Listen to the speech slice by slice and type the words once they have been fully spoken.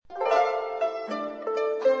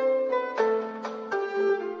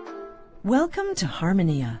Welcome to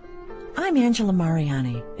Harmonia. I'm Angela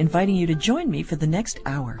Mariani, inviting you to join me for the next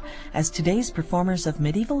hour as today's performers of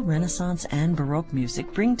medieval, Renaissance, and Baroque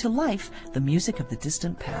music bring to life the music of the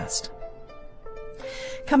distant past.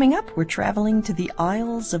 Coming up, we're traveling to the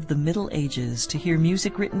Isles of the Middle Ages to hear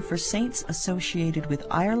music written for saints associated with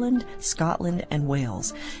Ireland, Scotland, and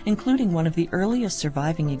Wales, including one of the earliest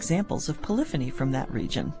surviving examples of polyphony from that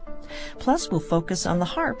region. Plus, we'll focus on the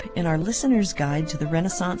harp in our listener's guide to the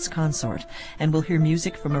Renaissance consort, and we'll hear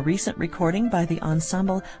music from a recent recording by the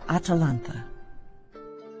ensemble Atalanta.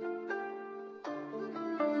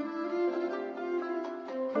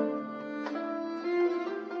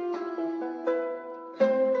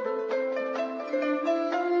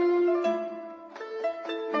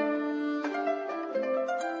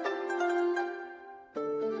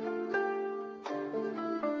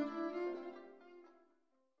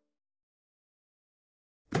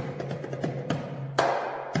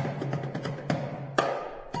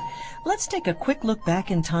 Let's take a quick look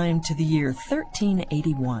back in time to the year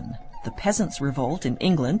 1381. The Peasants' Revolt in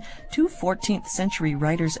England, two 14th century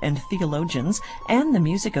writers and theologians, and the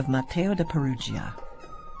music of Matteo da Perugia.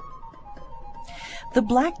 The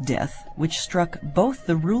Black Death, which struck both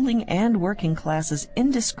the ruling and working classes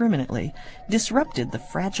indiscriminately, disrupted the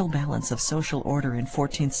fragile balance of social order in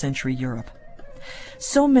 14th century Europe.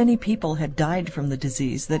 So many people had died from the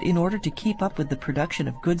disease that in order to keep up with the production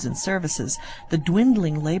of goods and services, the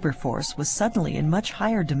dwindling labor force was suddenly in much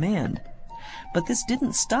higher demand. But this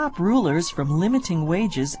didn't stop rulers from limiting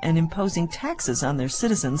wages and imposing taxes on their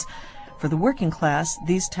citizens. For the working class,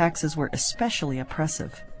 these taxes were especially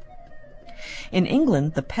oppressive. In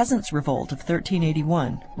England, the Peasants' Revolt of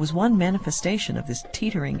 1381 was one manifestation of this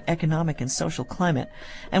teetering economic and social climate,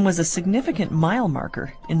 and was a significant mile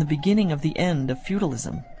marker in the beginning of the end of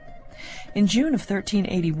feudalism. In June of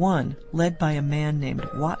 1381, led by a man named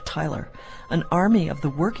Wat Tyler, an army of the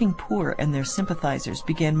working poor and their sympathizers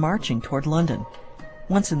began marching toward London.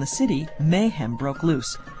 Once in the city, mayhem broke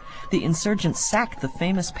loose. The insurgents sacked the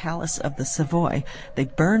famous palace of the Savoy. They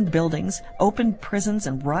burned buildings, opened prisons,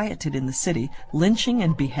 and rioted in the city, lynching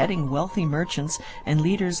and beheading wealthy merchants and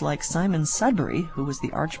leaders like Simon Sudbury, who was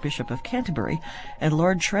the Archbishop of Canterbury, and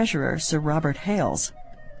Lord Treasurer Sir Robert Hales.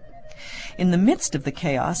 In the midst of the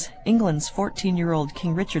chaos, England's 14-year-old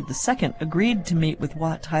King Richard II agreed to meet with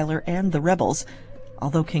Wat Tyler and the rebels.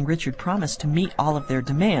 Although King Richard promised to meet all of their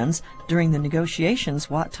demands, during the negotiations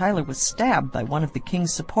Wat Tyler was stabbed by one of the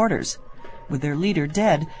king's supporters. With their leader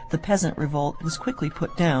dead, the peasant revolt was quickly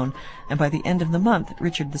put down, and by the end of the month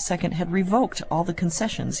Richard II had revoked all the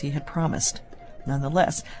concessions he had promised.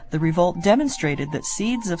 Nonetheless, the revolt demonstrated that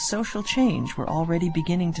seeds of social change were already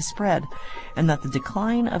beginning to spread, and that the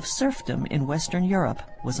decline of serfdom in Western Europe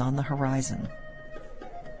was on the horizon.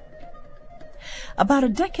 About a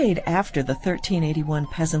decade after the 1381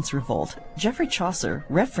 Peasants' Revolt, Geoffrey Chaucer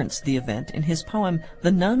referenced the event in his poem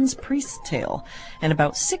The Nun's Priest's Tale, and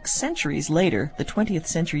about 6 centuries later, the 20th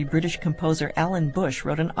century British composer Alan Bush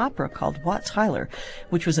wrote an opera called Wat Tyler,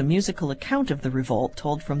 which was a musical account of the revolt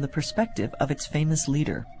told from the perspective of its famous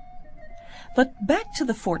leader. But back to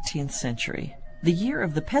the 14th century. The year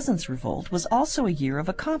of the Peasants' Revolt was also a year of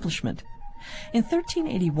accomplishment. In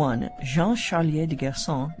 1381, Jean Charlier de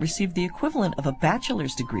Gerson received the equivalent of a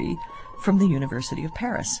bachelor's degree from the University of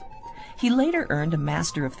Paris. He later earned a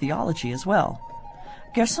Master of Theology as well.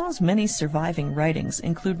 Gerson's many surviving writings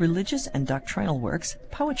include religious and doctrinal works,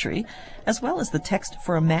 poetry, as well as the text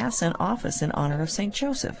for a Mass and office in honor of St.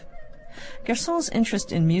 Joseph. Gerson's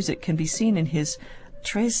interest in music can be seen in his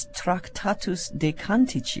Tres Tractatus de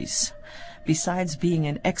Canticis. Besides being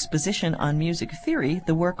an exposition on music theory,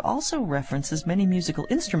 the work also references many musical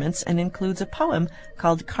instruments and includes a poem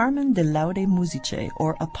called Carmen de Laude Musicae,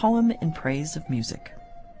 or a poem in praise of music.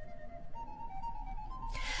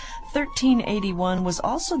 1381 was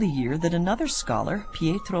also the year that another scholar,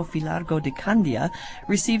 Pietro Filargo de Candia,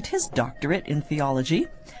 received his doctorate in theology.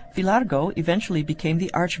 Filargo eventually became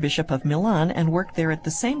the Archbishop of Milan and worked there at the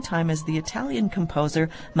same time as the Italian composer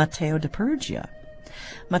Matteo da Perugia.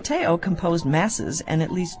 Matteo composed masses and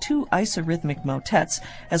at least 2 isorhythmic motets,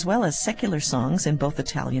 as well as secular songs in both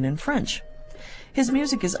Italian and French. His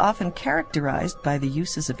music is often characterized by the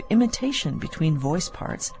uses of imitation between voice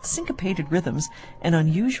parts, syncopated rhythms, and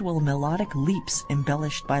unusual melodic leaps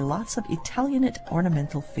embellished by lots of Italianate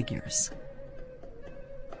ornamental figures.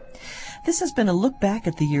 This has been a look back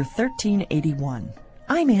at the year 1381.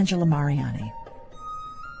 I'm Angela Mariani.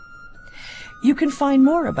 You can find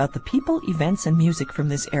more about the people, events, and music from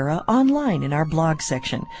this era online in our blog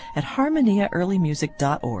section at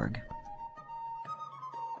harmoniaearlymusic.org.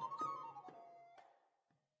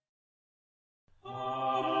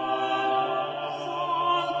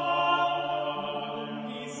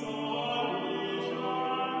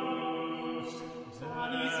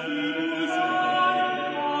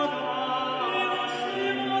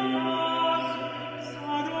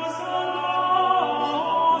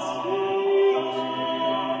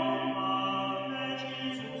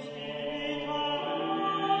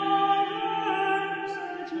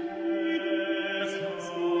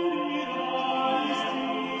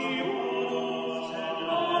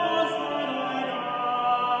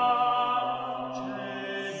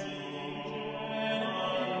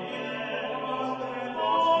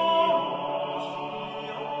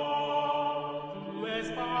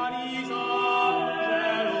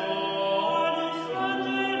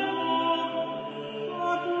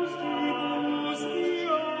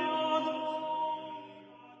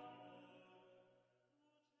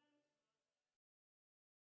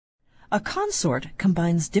 A consort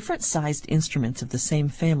combines different-sized instruments of the same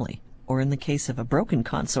family, or in the case of a broken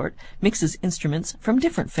consort, mixes instruments from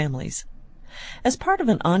different families. As part of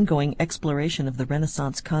an ongoing exploration of the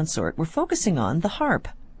Renaissance consort, we're focusing on the harp.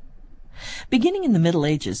 Beginning in the Middle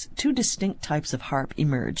Ages, two distinct types of harp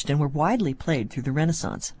emerged and were widely played through the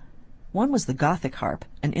Renaissance. One was the Gothic harp,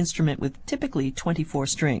 an instrument with typically 24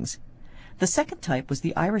 strings. The second type was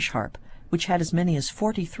the Irish harp, which had as many as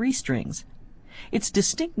 43 strings. Its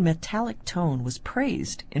distinct metallic tone was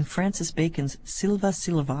praised in Francis Bacon's Sylva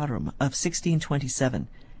Sylvarum of 1627.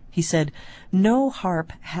 He said, "No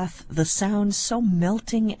harp hath the sound so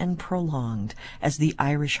melting and prolonged as the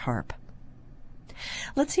Irish harp."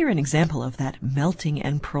 Let's hear an example of that melting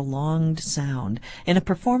and prolonged sound in a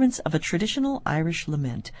performance of a traditional Irish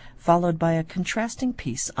lament, followed by a contrasting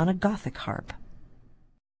piece on a Gothic harp.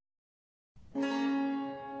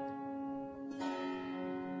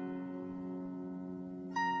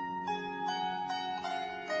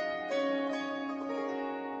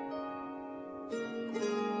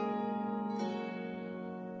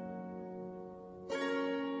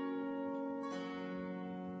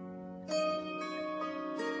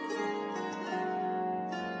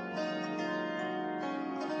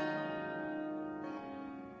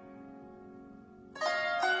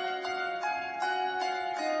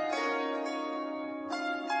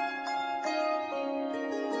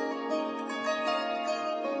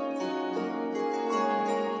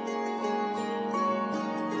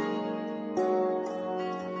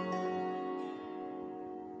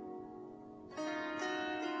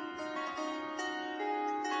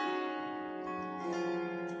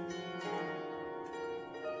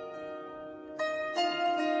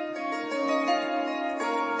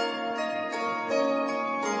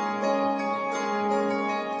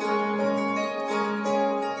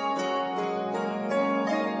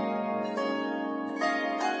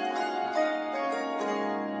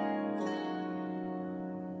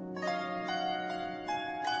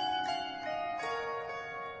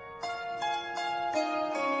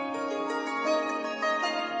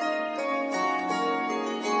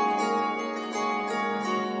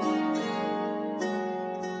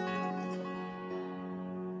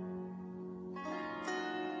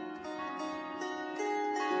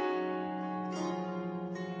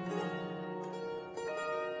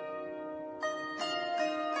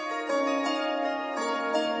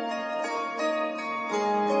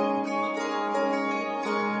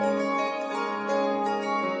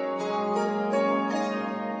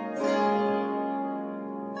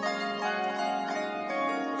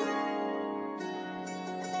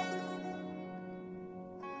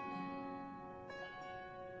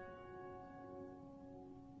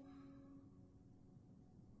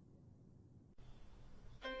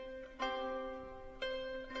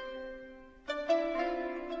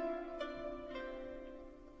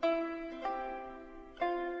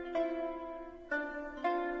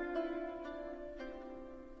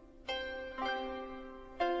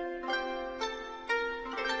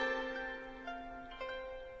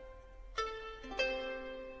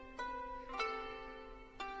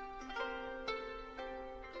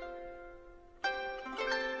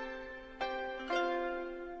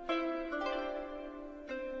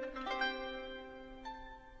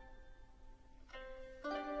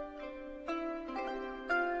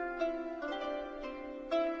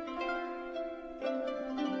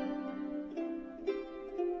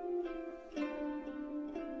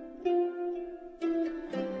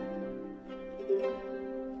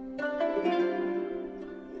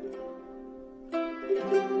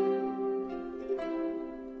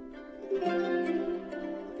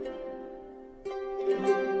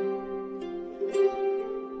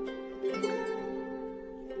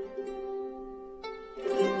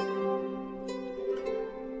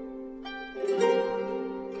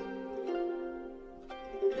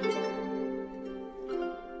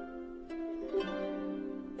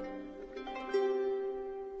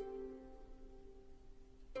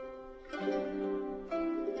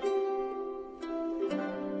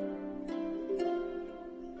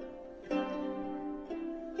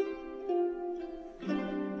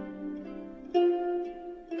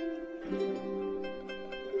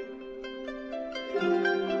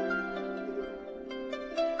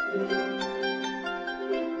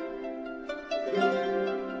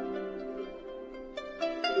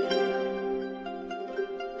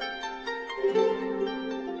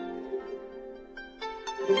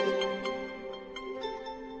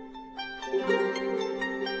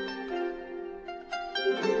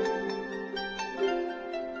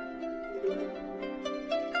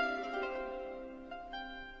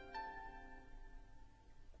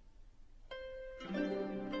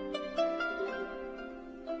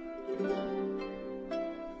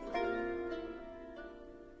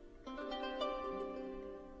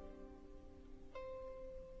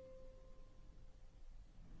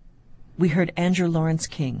 we heard Andrew Lawrence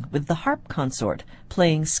King with the Harp Consort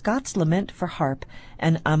playing Scott's Lament for Harp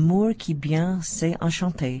and Amour qui bien sait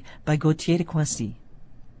enchanter by Gauthier de Coincy.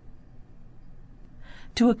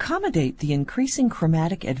 To accommodate the increasing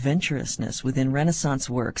chromatic adventurousness within Renaissance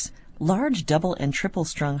works, large double and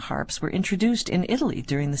triple-strung harps were introduced in Italy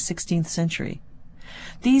during the 16th century.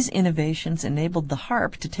 These innovations enabled the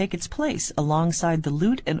harp to take its place alongside the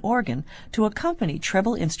lute and organ to accompany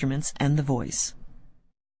treble instruments and the voice.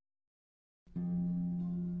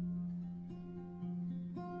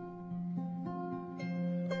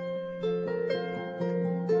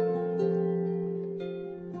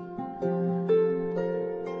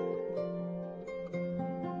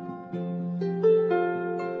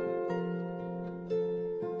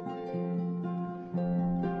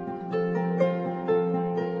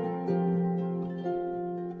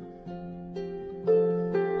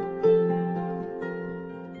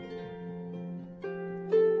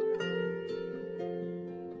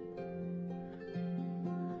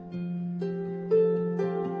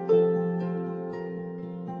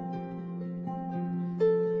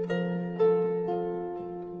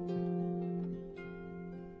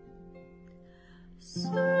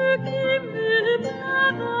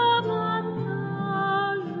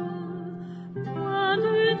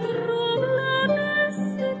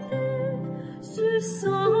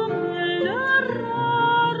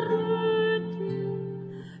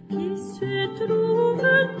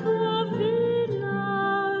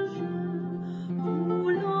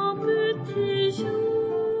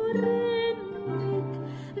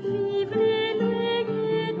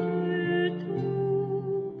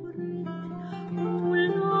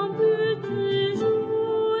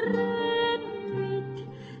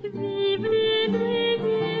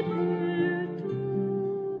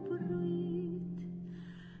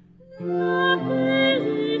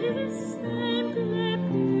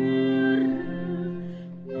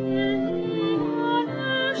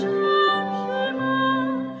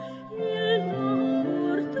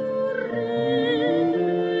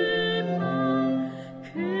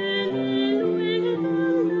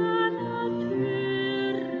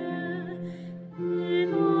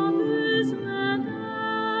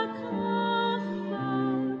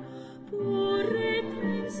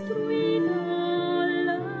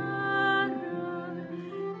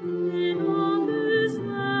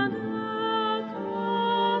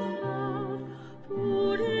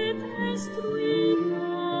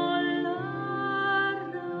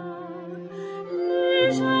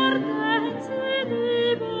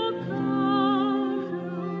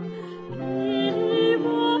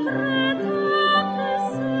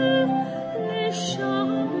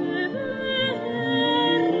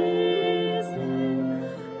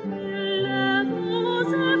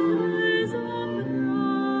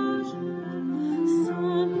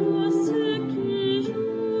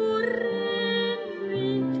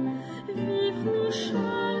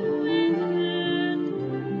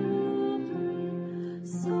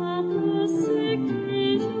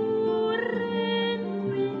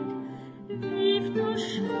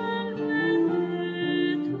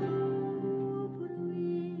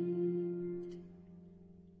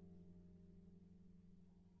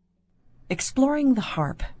 Exploring the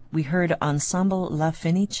harp, we heard Ensemble La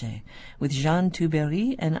Fenice with Jean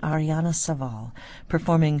Toubery and Ariana Saval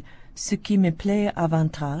performing Ce qui me plaît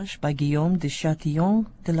avantage by Guillaume de Châtillon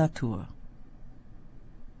de la Tour.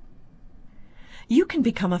 You can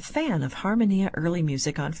become a fan of Harmonia Early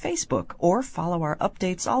Music on Facebook or follow our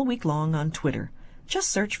updates all week long on Twitter. Just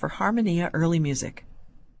search for Harmonia Early Music.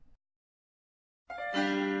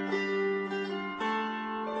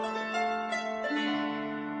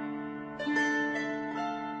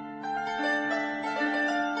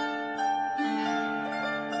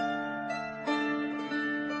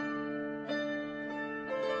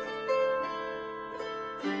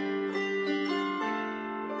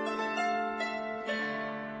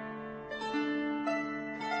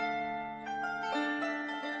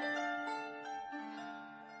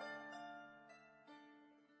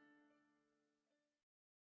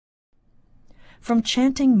 From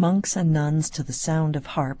chanting monks and nuns to the sound of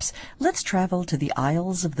harps, let's travel to the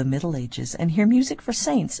Isles of the Middle Ages and hear music for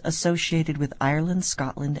saints associated with Ireland,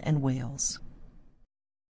 Scotland, and Wales.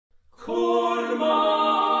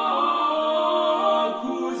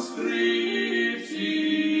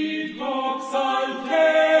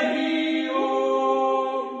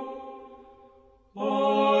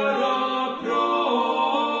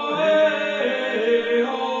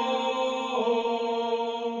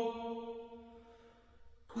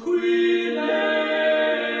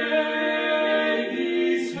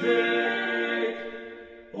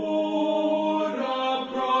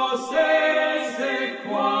 Say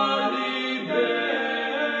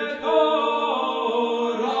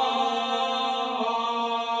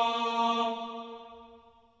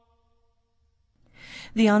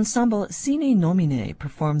The ensemble Sine Nomine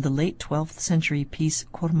performed the late 12th century piece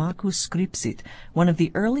Cormacus Scripsit, one of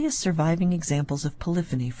the earliest surviving examples of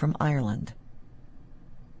polyphony from Ireland.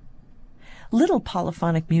 Little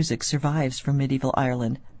polyphonic music survives from medieval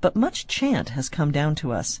Ireland, but much chant has come down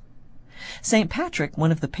to us. St. Patrick,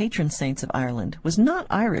 one of the patron saints of Ireland, was not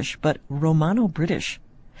Irish but Romano-British.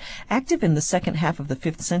 Active in the second half of the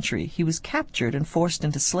 5th century, he was captured and forced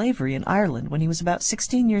into slavery in Ireland when he was about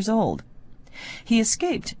 16 years old. He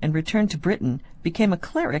escaped and returned to Britain, became a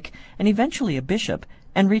cleric and eventually a bishop,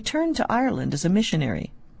 and returned to Ireland as a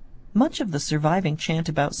missionary. Much of the surviving chant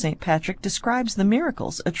about St. Patrick describes the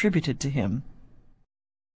miracles attributed to him.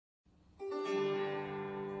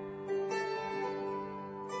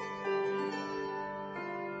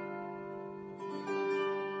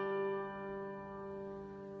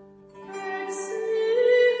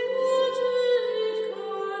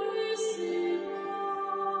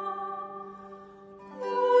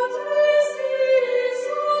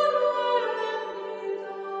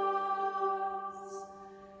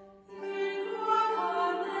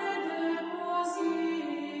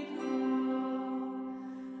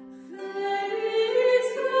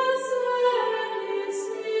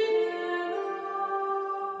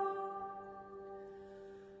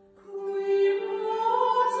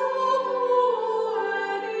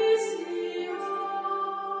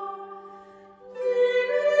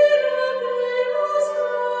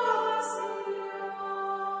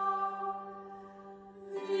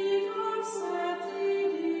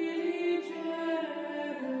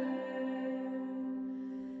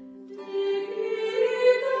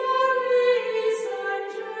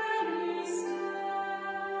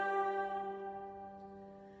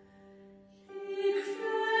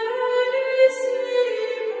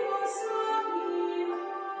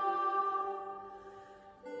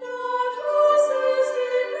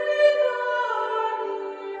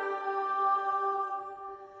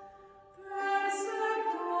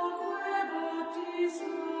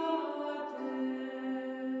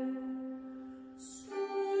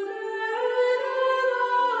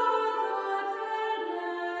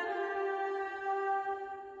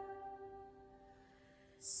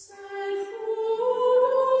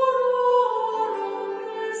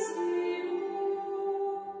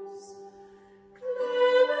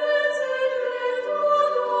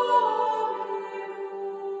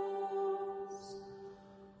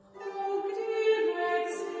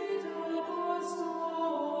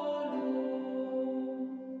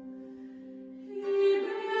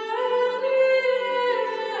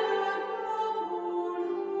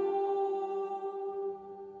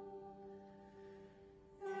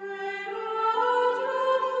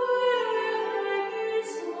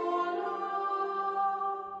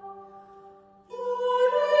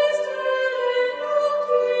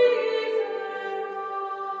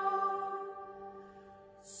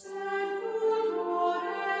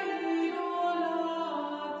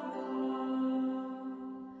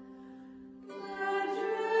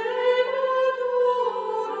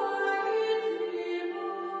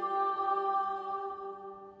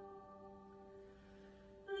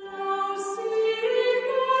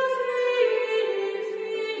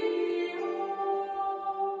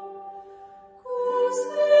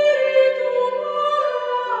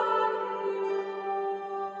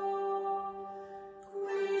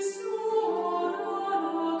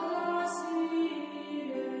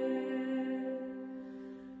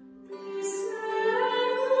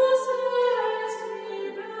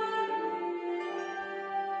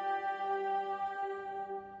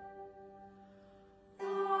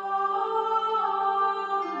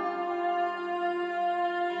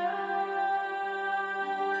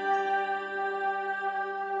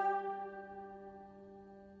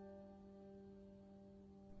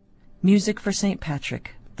 Music for St.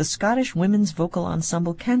 Patrick. The Scottish women's vocal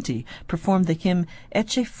ensemble Canty performed the hymn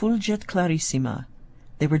Ecce Fulget Clarissima.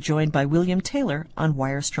 They were joined by William Taylor on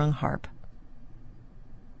wire-strung harp.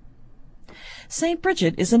 St.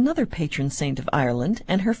 Bridget is another patron saint of Ireland,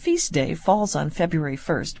 and her feast day falls on February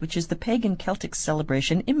 1st, which is the pagan Celtic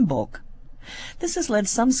celebration Imbolc. This has led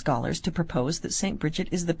some scholars to propose that St. Bridget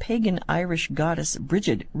is the pagan Irish goddess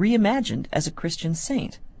Brigid reimagined as a Christian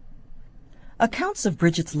saint. Accounts of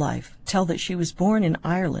Bridget's life tell that she was born in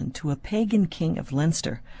Ireland to a pagan king of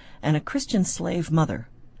Leinster and a Christian slave mother.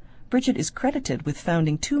 Bridget is credited with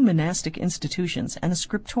founding 2 monastic institutions and a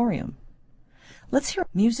scriptorium. Let's hear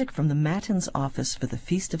music from the Matins office for the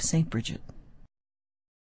Feast of St. Bridget.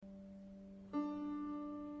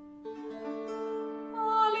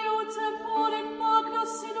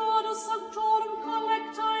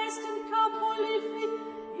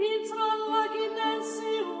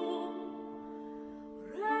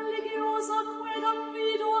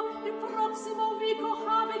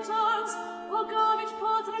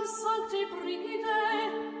 Sancte Brigide,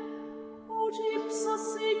 ut ipsa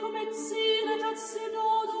secum et sinet ad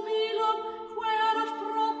synodum illam querat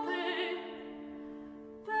prope,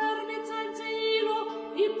 permittente illo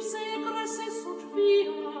ipse egresse sunt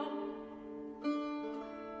via.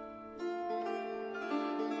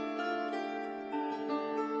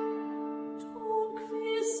 Tunc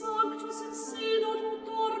vi sanctus in synodum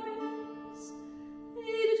dormis,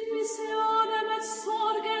 vidit visionem et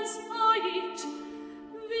sorgens ait,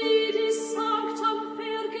 vidi sanctam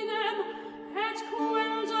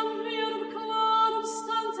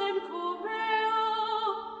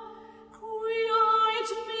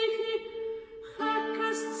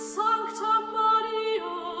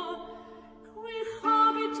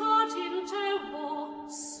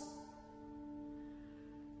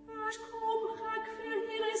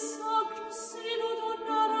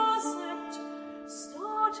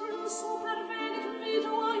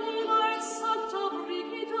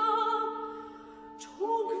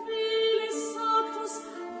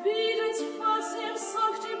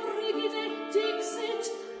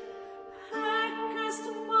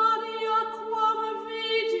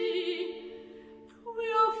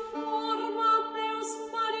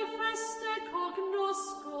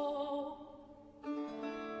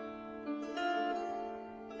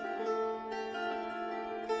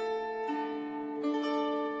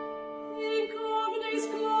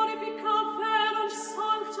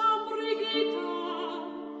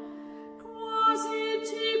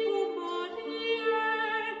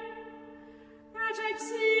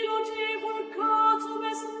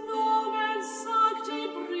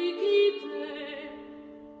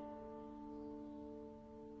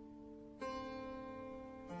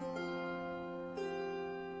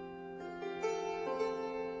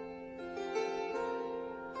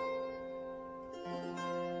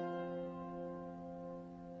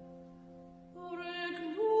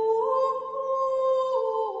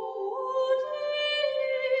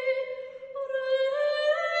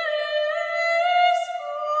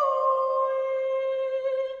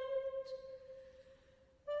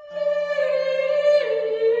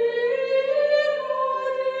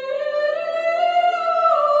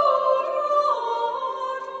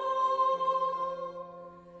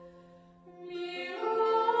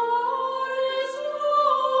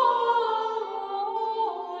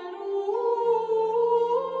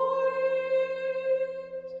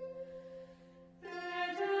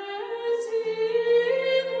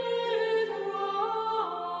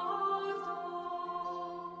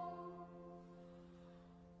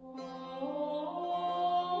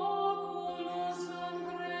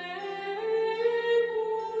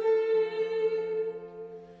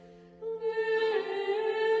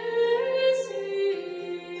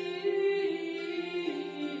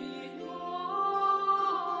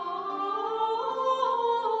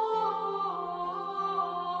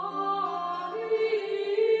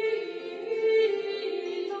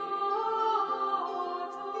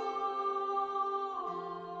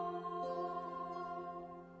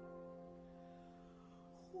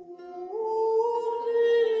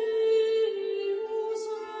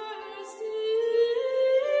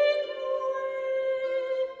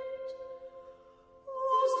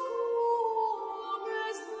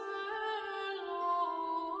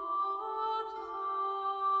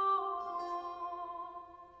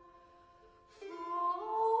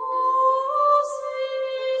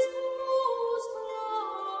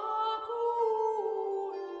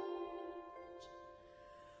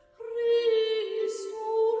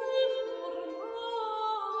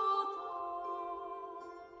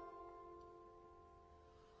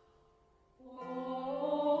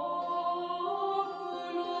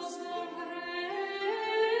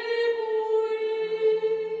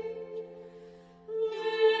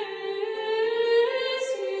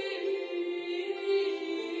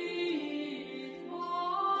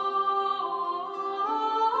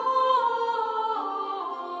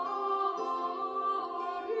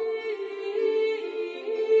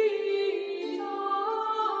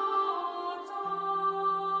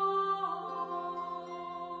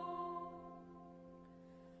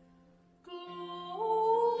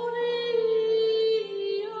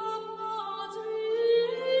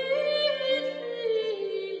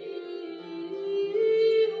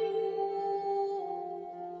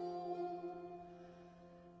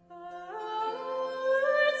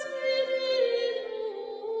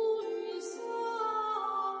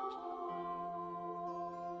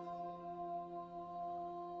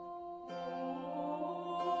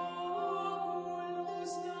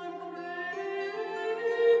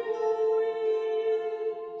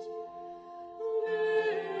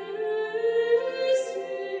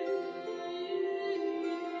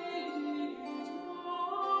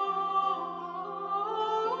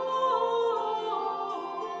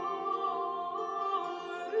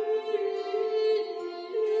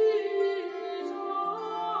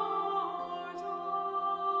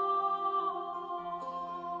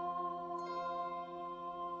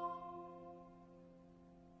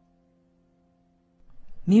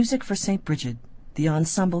Music for St. Bridget. The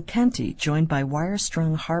ensemble Canti, joined by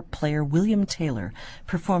wire-strung harp player William Taylor,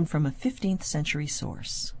 performed from a 15th century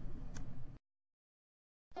source.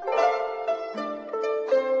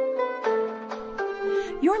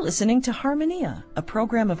 You're listening to Harmonia, a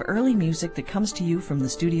program of early music that comes to you from the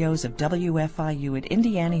studios of WFIU at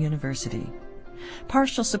Indiana University.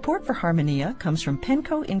 Partial support for Harmonia comes from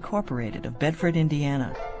Penco Incorporated of Bedford,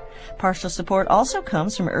 Indiana. Partial support also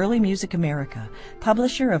comes from Early Music America,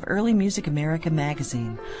 publisher of Early Music America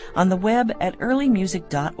magazine, on the web at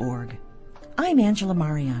earlymusic.org. I'm Angela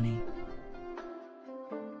Mariani.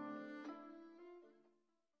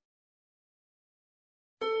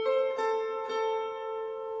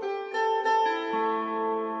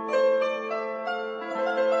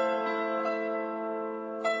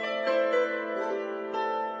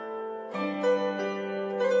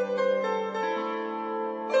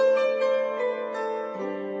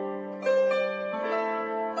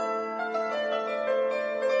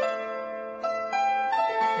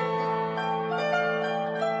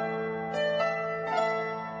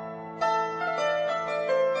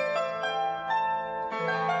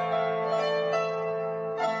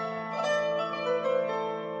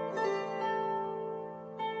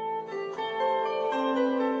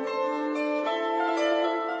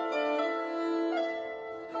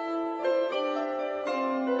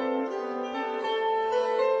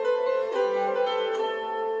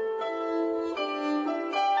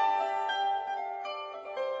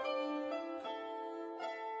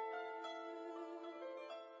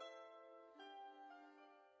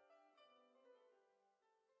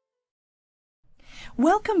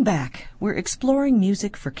 Welcome back. We're exploring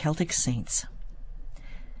music for Celtic saints.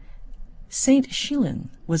 Saint Shilin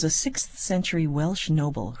was a 6th century Welsh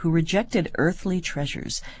noble who rejected earthly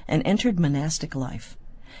treasures and entered monastic life.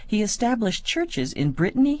 He established churches in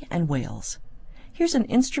Brittany and Wales. Here's an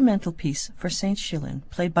instrumental piece for Saint Shilin,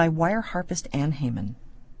 played by wire harpist Anne Hayman.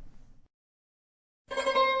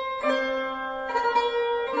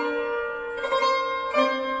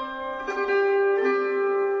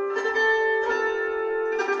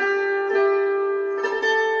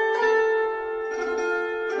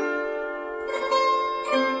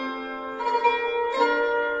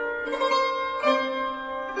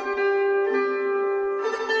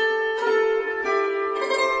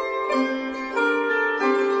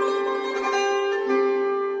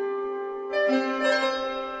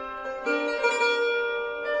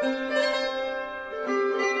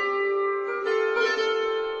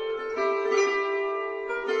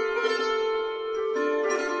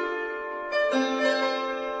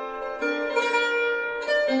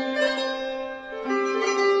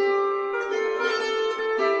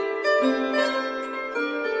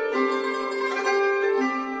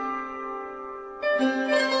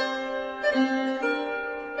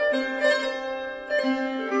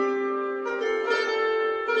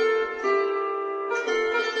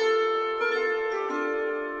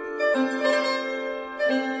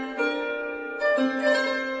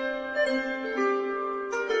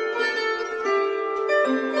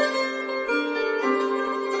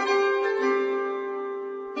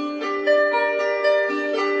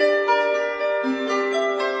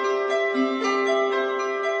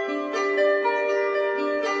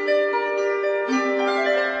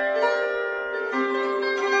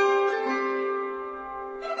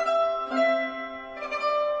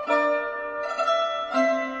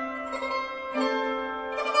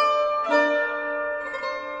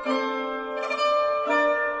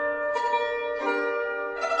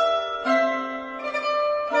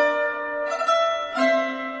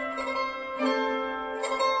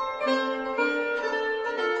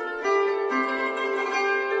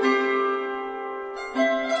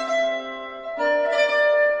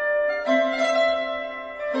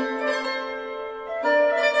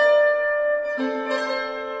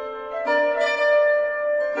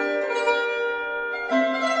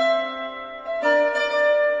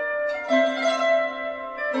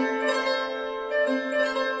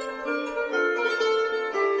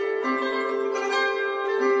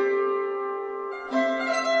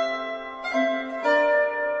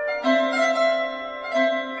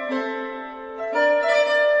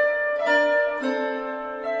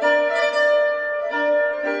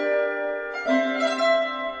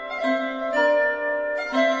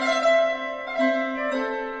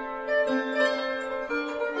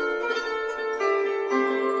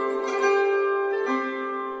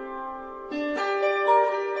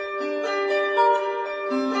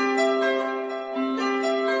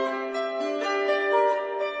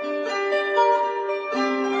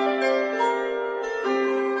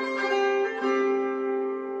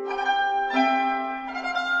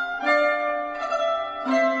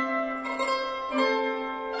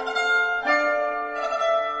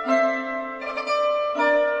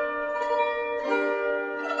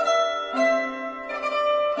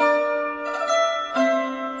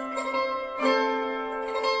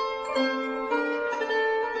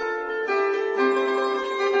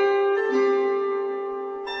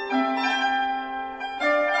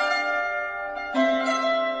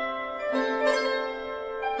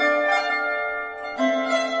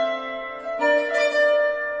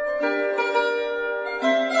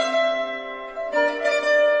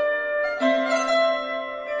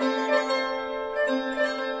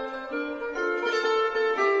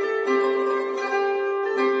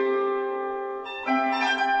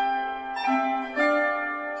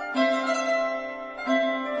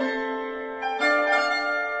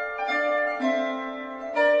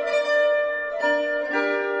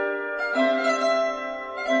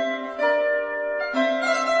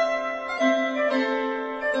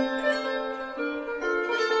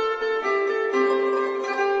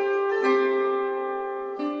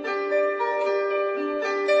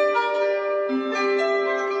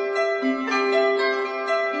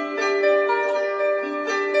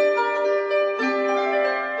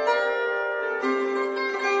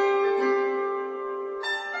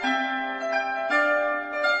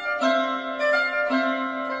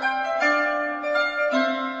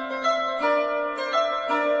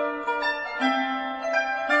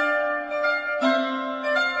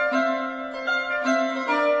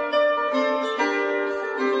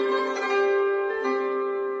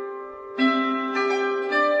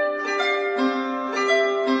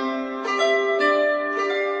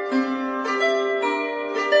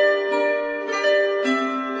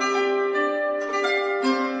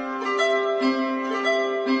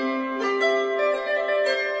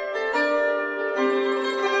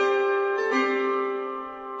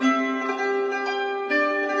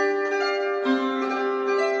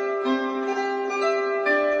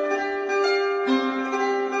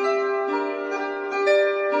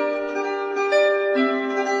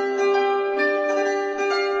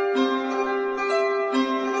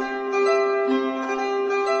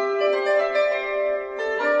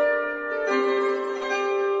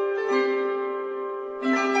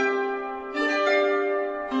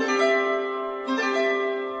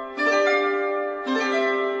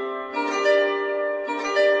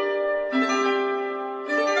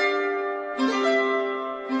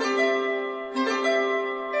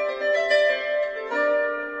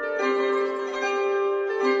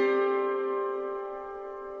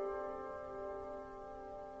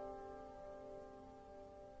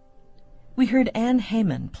 heard Anne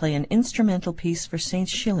Hayman play an instrumental piece for St.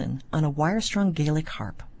 Schillen on a wire-strung Gaelic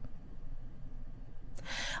harp.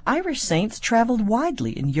 Irish saints traveled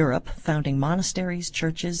widely in Europe, founding monasteries,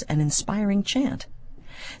 churches, and inspiring chant.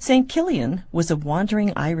 St. Kilian was a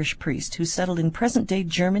wandering Irish priest who settled in present-day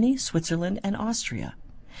Germany, Switzerland, and Austria.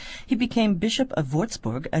 He became Bishop of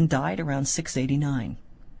Würzburg and died around 689.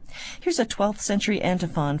 Here's a 12th century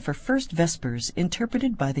antiphon for First Vespers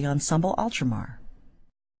interpreted by the Ensemble Altramar.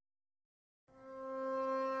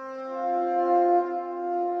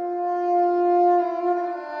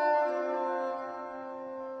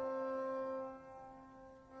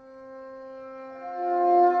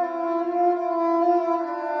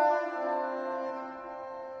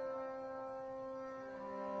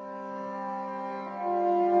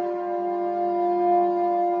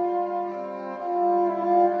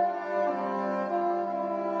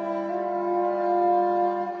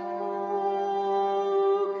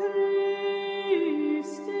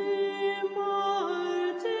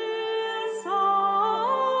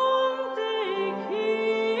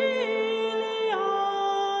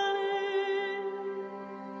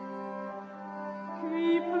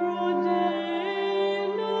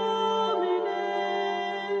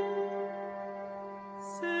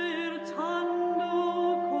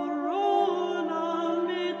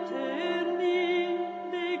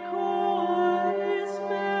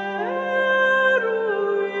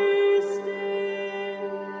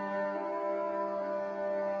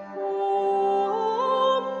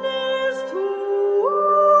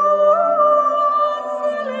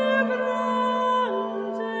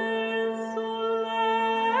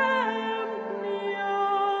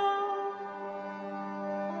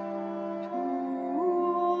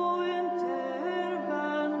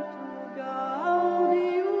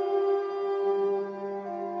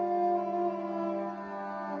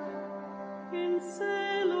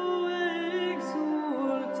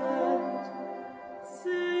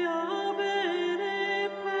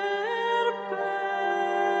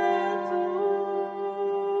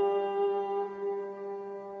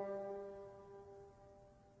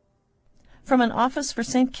 From an office for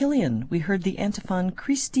St. Kilian, we heard the antiphon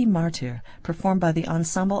Christi Martyr, performed by the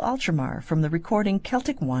Ensemble Altramar from the recording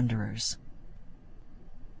Celtic Wanderers.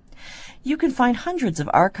 You can find hundreds of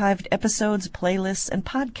archived episodes, playlists, and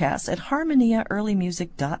podcasts at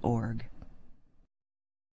harmoniaearlymusic.org.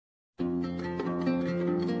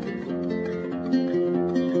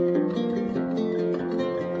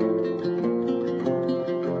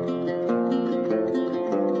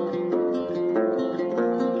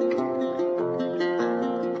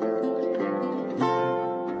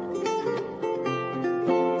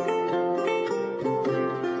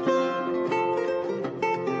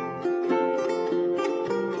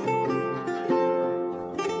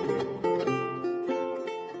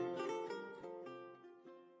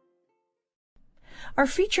 Our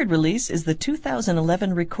featured release is the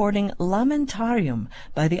 2011 recording Lamentarium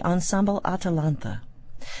by the Ensemble Atalanta.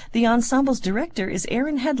 The ensemble's director is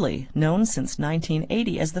Aaron Headley, known since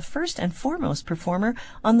 1980 as the first and foremost performer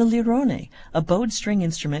on the lirone, a bowed string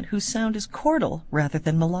instrument whose sound is chordal rather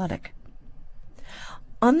than melodic.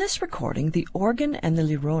 On this recording, the organ and the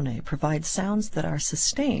lirone provide sounds that are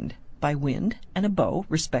sustained by wind and a bow,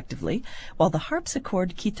 respectively, while the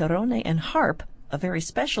harpsichord, chitarrone, and harp, a very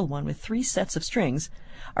special one with 3 sets of strings,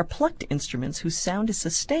 are plucked instruments whose sound is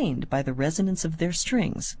sustained by the resonance of their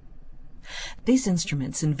strings. These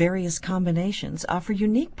instruments in various combinations offer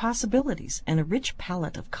unique possibilities and a rich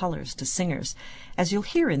palette of colors to singers, as you'll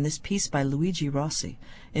hear in this piece by Luigi Rossi,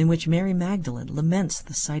 in which Mary Magdalene laments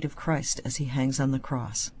the sight of Christ as he hangs on the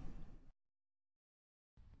cross.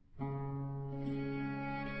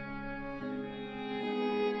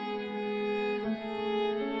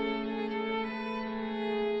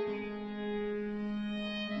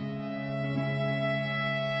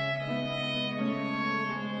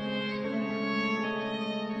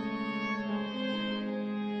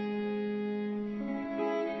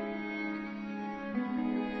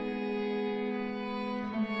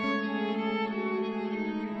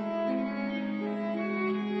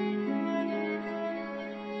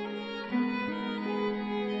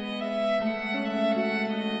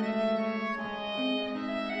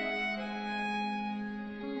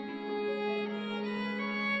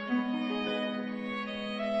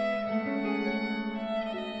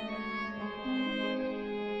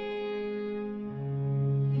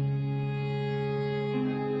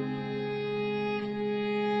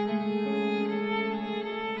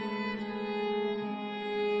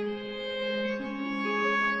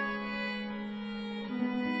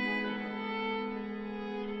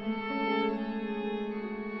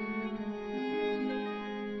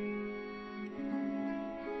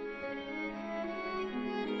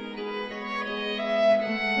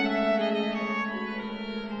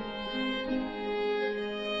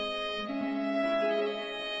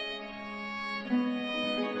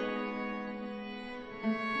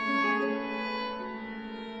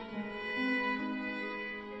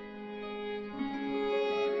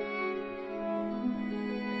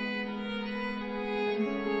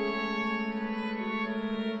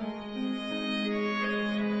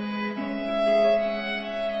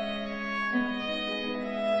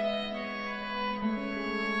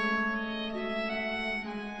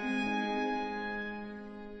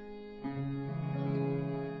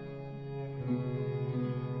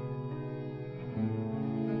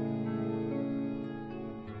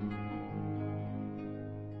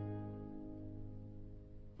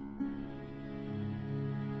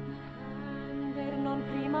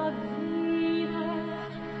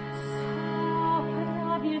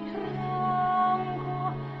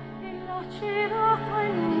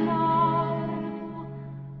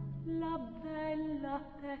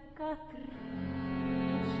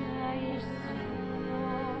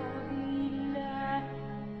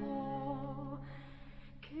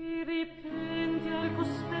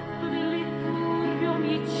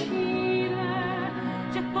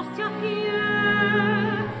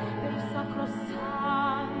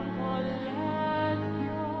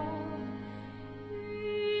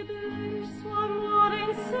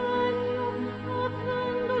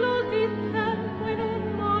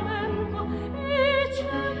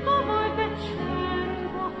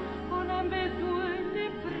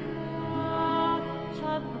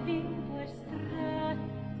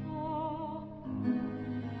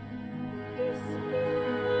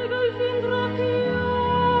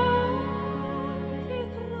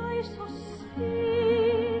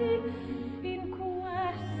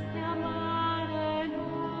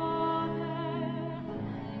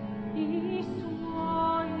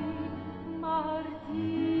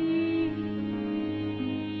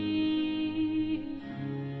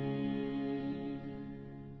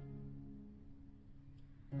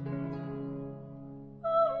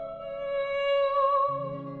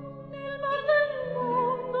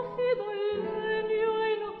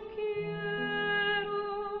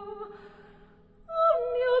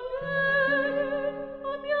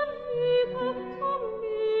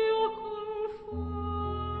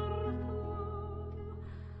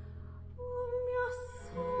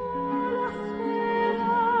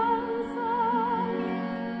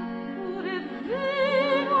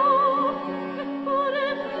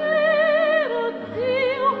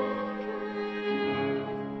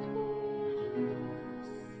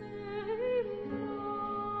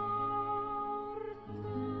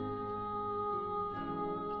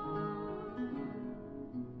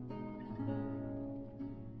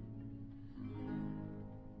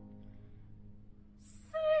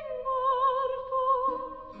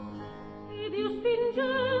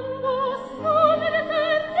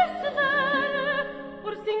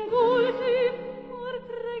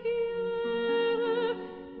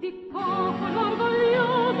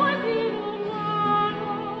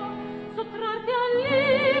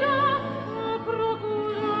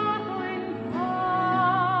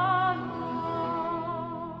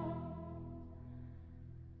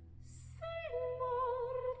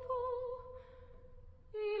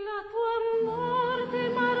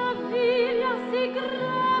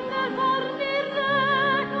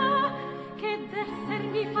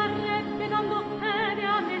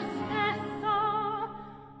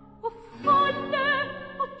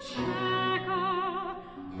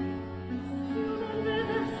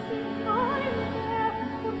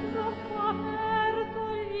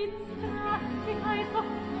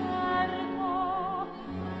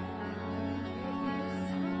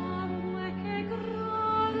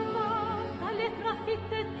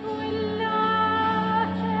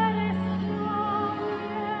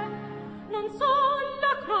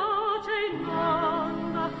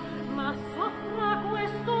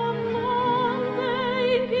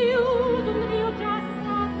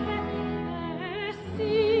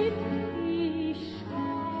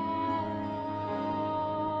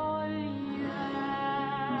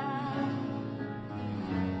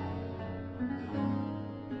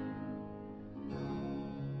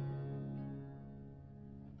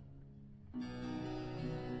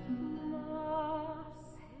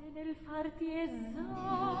 farti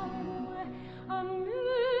esangue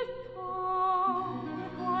ammetto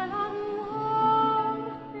qua la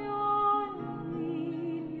morte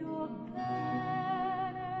ogni mio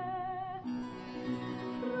bene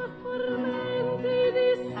fra tormenti di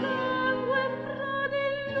sangue fra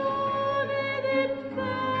dell'one di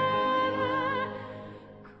pene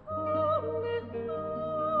come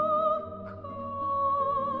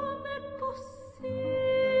possiamo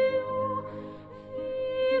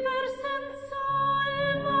viver senza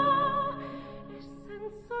alma e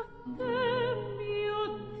senza te, mio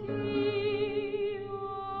Dio.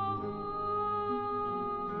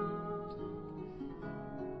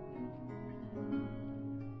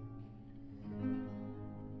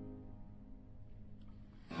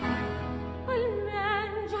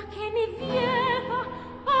 Almengia che mi vieta,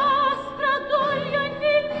 aspra doglia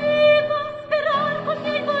infinita, sperar con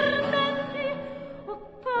miei tormenti, o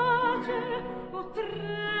pace, o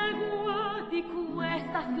tregua di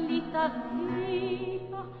questa afflitta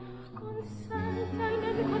vita. Consente,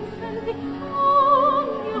 almen consenti, oh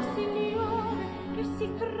mio Signore, che si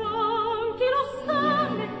tranquillo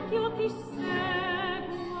stamme, ch'io ti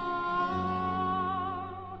segua.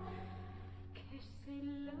 Che se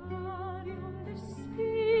l'aria onde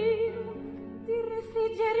spiro di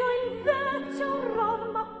refrigerio invece auror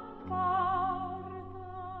m'apparta,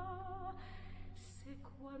 se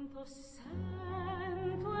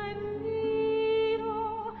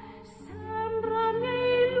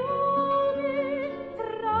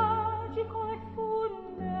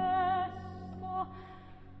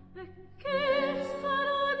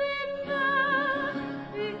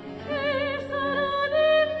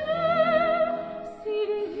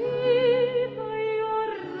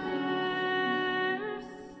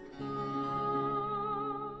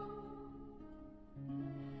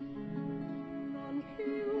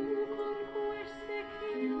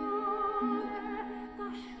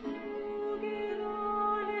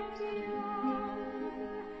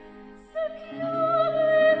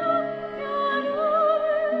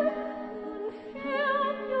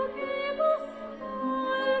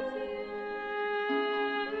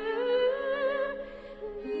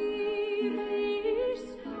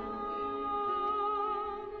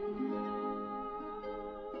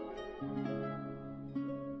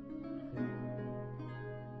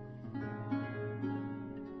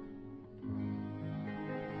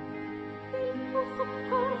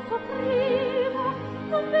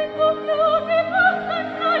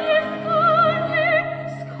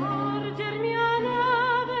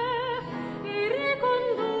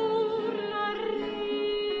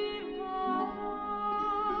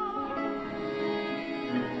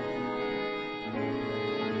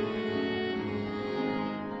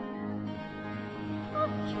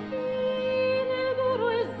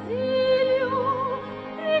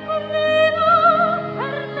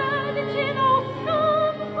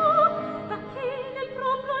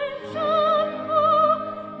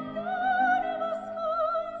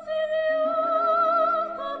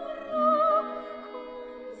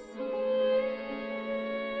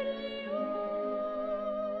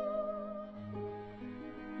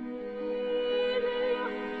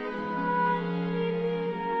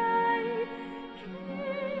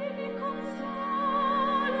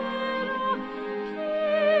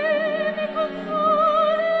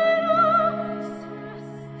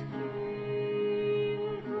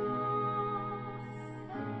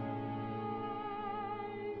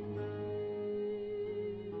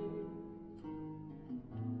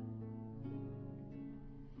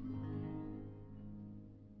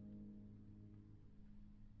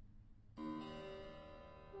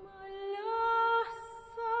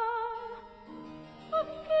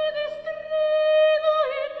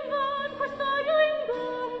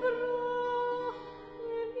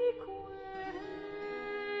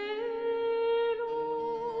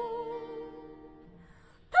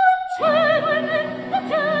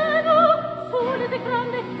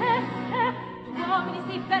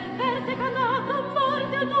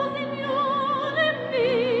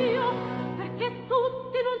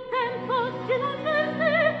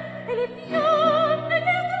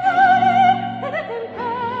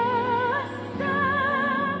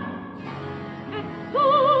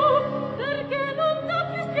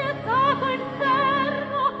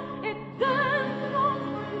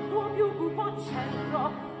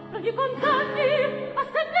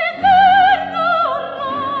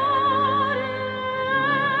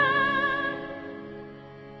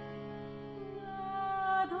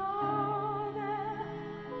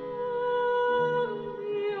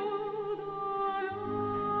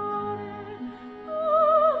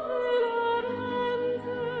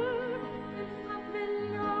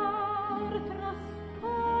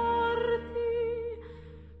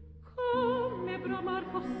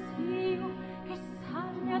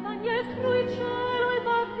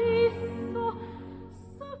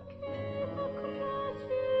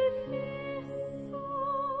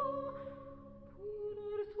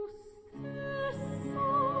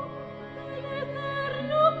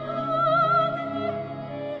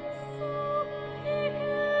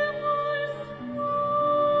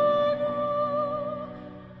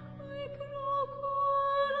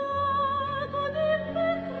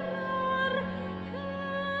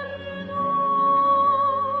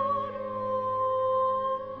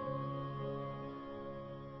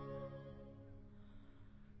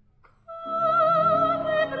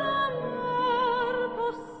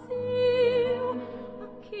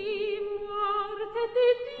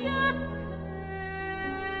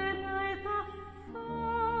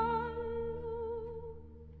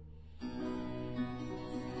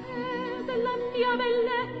la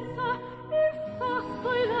bellezza, il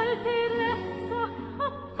fasto e l'alterezza,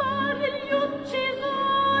 appare gli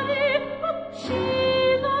uccisori,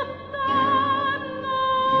 ucciso danno.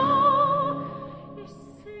 E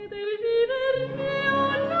se del viver mio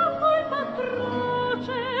la colpa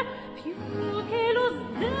atroce, più che lo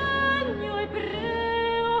sdegno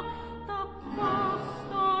ebreo,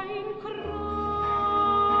 t'abbasta in croce.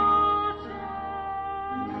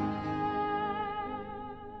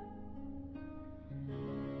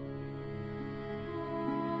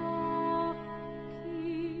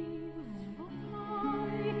 Occhi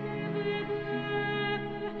voi che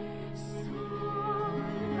vedete, son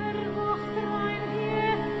per vostra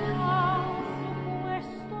invietta su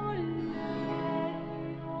questo legno.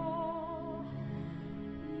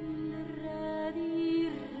 Il re di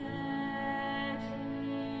regi,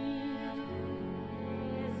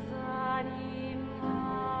 esanimato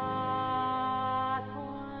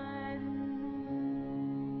e nudo,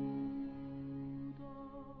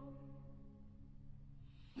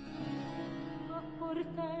 a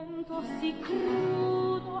portento si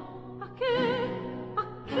crudo, a che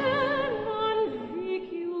non vi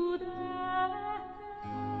chiudete,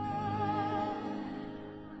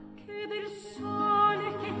 che del sole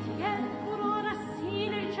che tien furore sì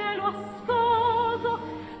nel cielo ascoso,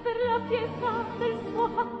 per la pietà del suo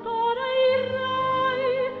fattore il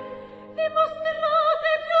Re, dimostrate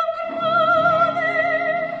più crude,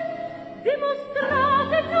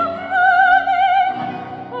 dimostrate più crude,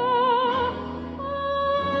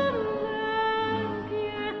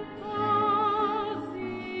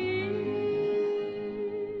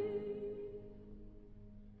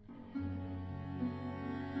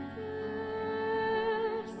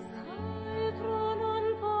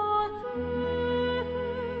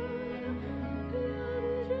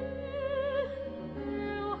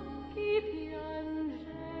 piangete, occhi piangete,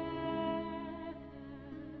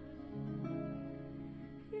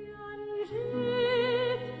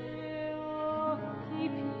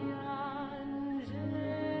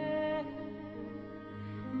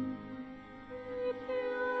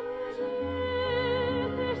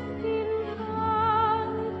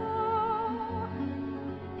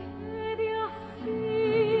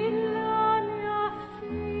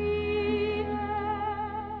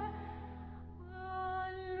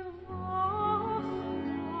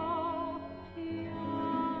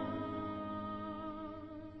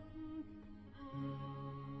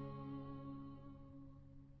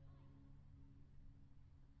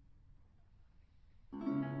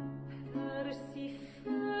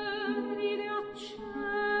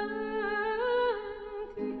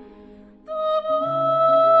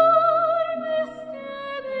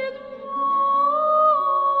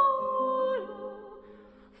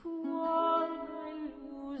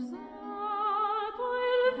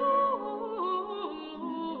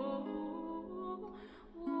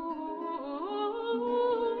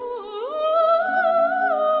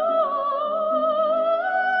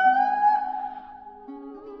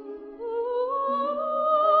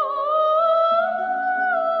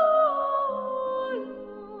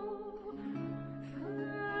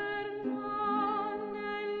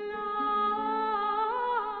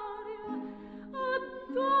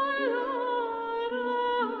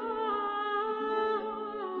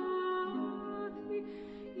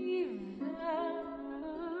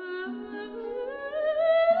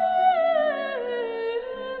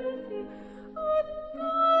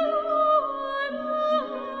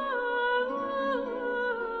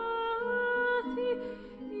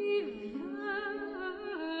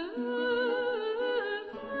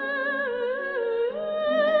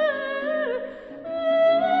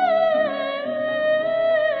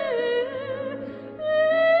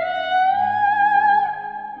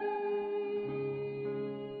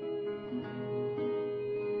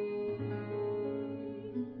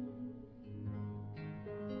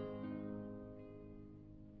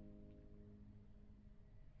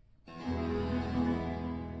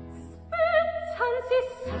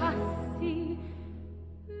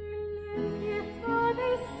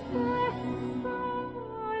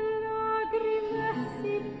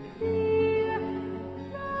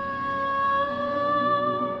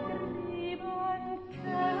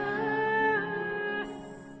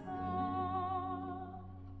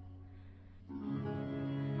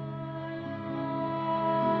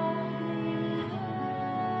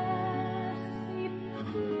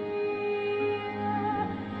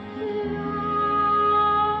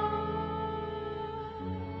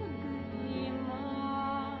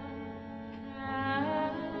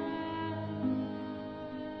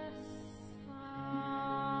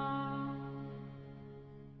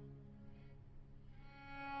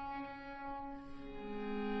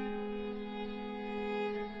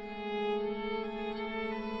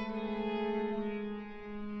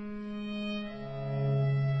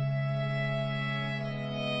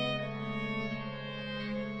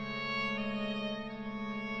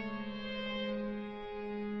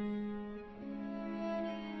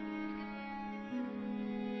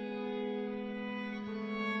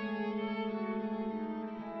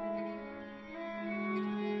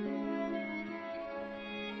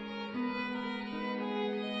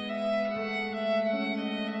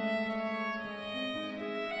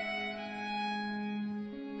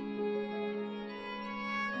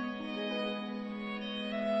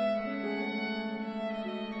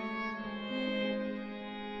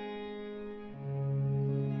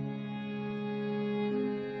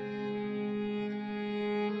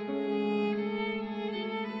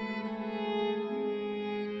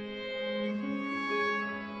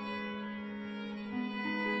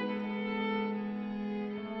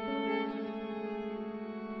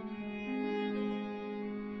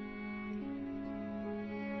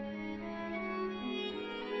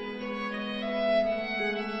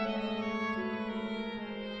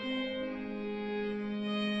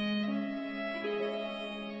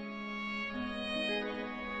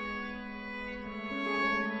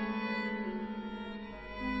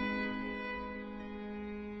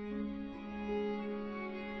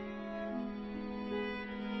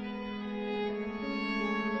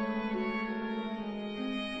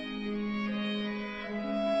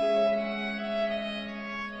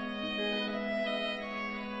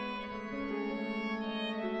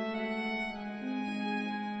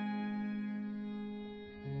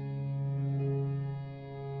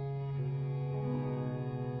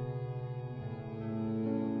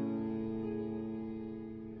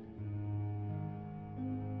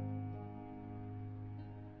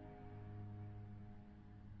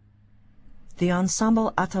 the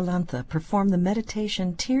ensemble Atalanta performed the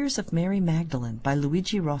meditation Tears of Mary Magdalene by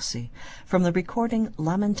Luigi Rossi from the recording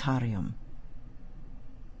Lamentarium.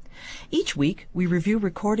 Each week, we review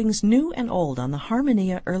recordings new and old on the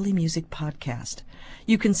Harmonia Early Music podcast.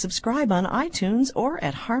 You can subscribe on iTunes or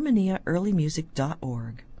at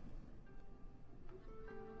harmoniaearlymusic.org.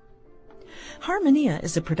 Harmonia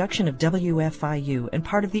is a production of WFIU and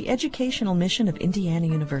part of the educational mission of Indiana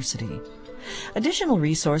University. Additional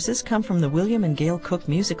resources come from the William and Gail Cook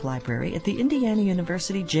Music Library at the Indiana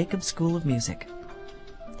University Jacobs School of Music.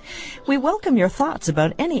 We welcome your thoughts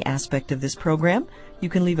about any aspect of this program. You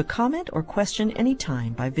can leave a comment or question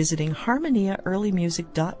anytime by visiting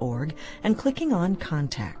harmoniaearlymusic.org and clicking on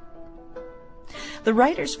Contact. The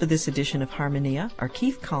writers for this edition of Harmonia are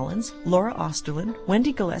Keith Collins, Laura Osterlin,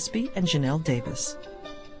 Wendy Gillespie, and Janelle Davis.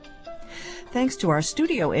 Thanks to our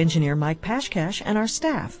studio engineer Mike Pashkash and our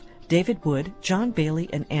staff, David Wood, John Bailey,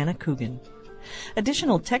 and Anna Coogan.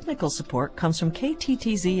 Additional technical support comes from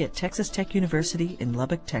KTTZ at Texas Tech University in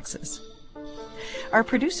Lubbock, Texas. Our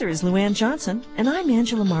producer is Luann Johnson, and I'm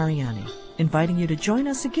Angela Mariani, inviting you to join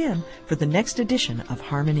us again for the next edition of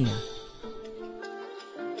Harmonia.